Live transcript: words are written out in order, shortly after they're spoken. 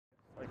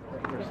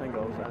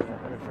singles,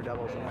 and for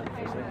doubles, and then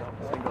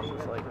for singles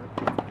it's like...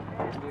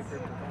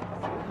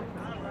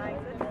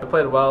 We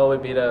played well. We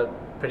beat a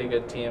pretty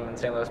good team in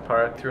St. Louis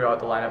Park. Throughout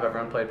the lineup,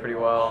 everyone played pretty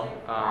well.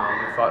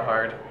 We fought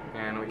hard,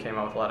 and we came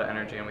out with a lot of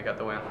energy, and we got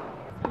the win.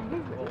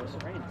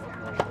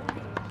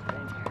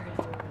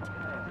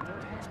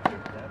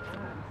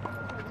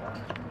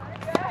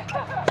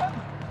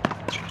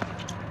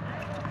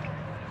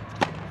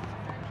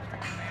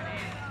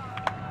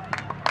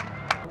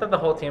 I thought the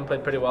whole team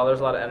played pretty well. There was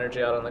a lot of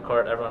energy out on the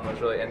court. Everyone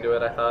was really into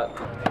it, I thought.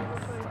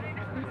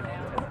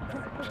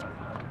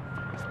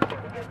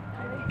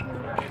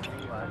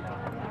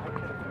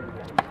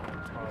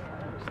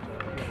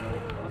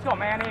 Let's go,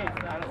 Manny.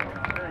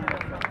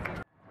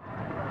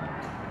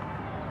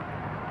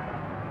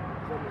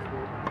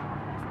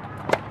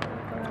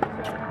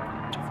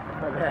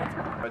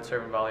 I'd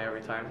serve and volley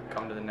every time,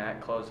 come to the net,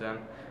 close in,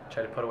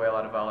 try to put away a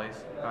lot of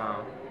volleys.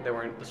 They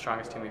weren't the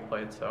strongest team we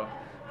played, so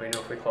we knew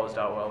if we closed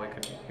out well, we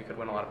could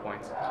win a lot of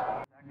points.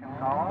 Second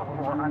call,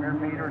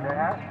 400-meter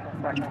dash.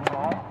 Second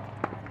call.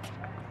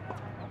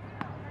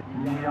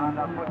 Lead on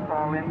the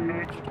football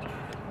infield.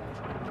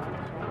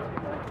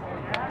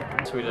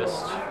 So we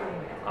just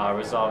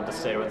resolved to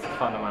stay with the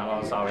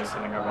fundamentals, always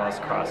hitting our balls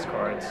cross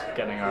courts,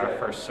 getting our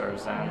first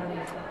serves in.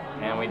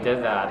 And we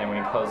did that, and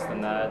we closed the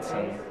nets,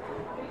 and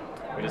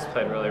we just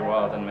played really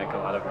well, didn't make a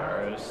lot of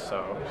errors,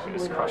 so we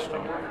just crushed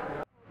them.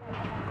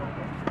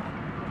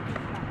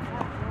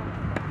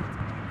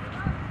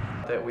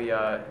 That we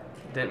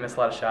didn't miss a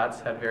lot of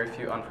shots, had very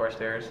few unforced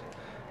errors,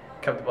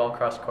 kept the ball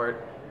across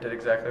court, did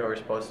exactly what we were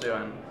supposed to,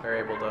 and we were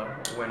able to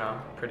win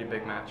a pretty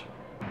big match.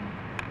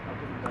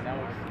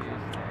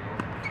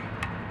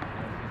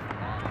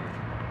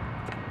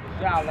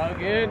 Yeah,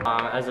 good.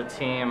 As a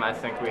team, I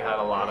think we had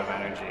a lot of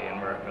energy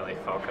and we're really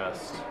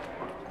focused.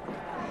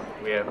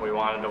 We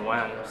wanted to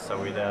win, so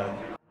we did.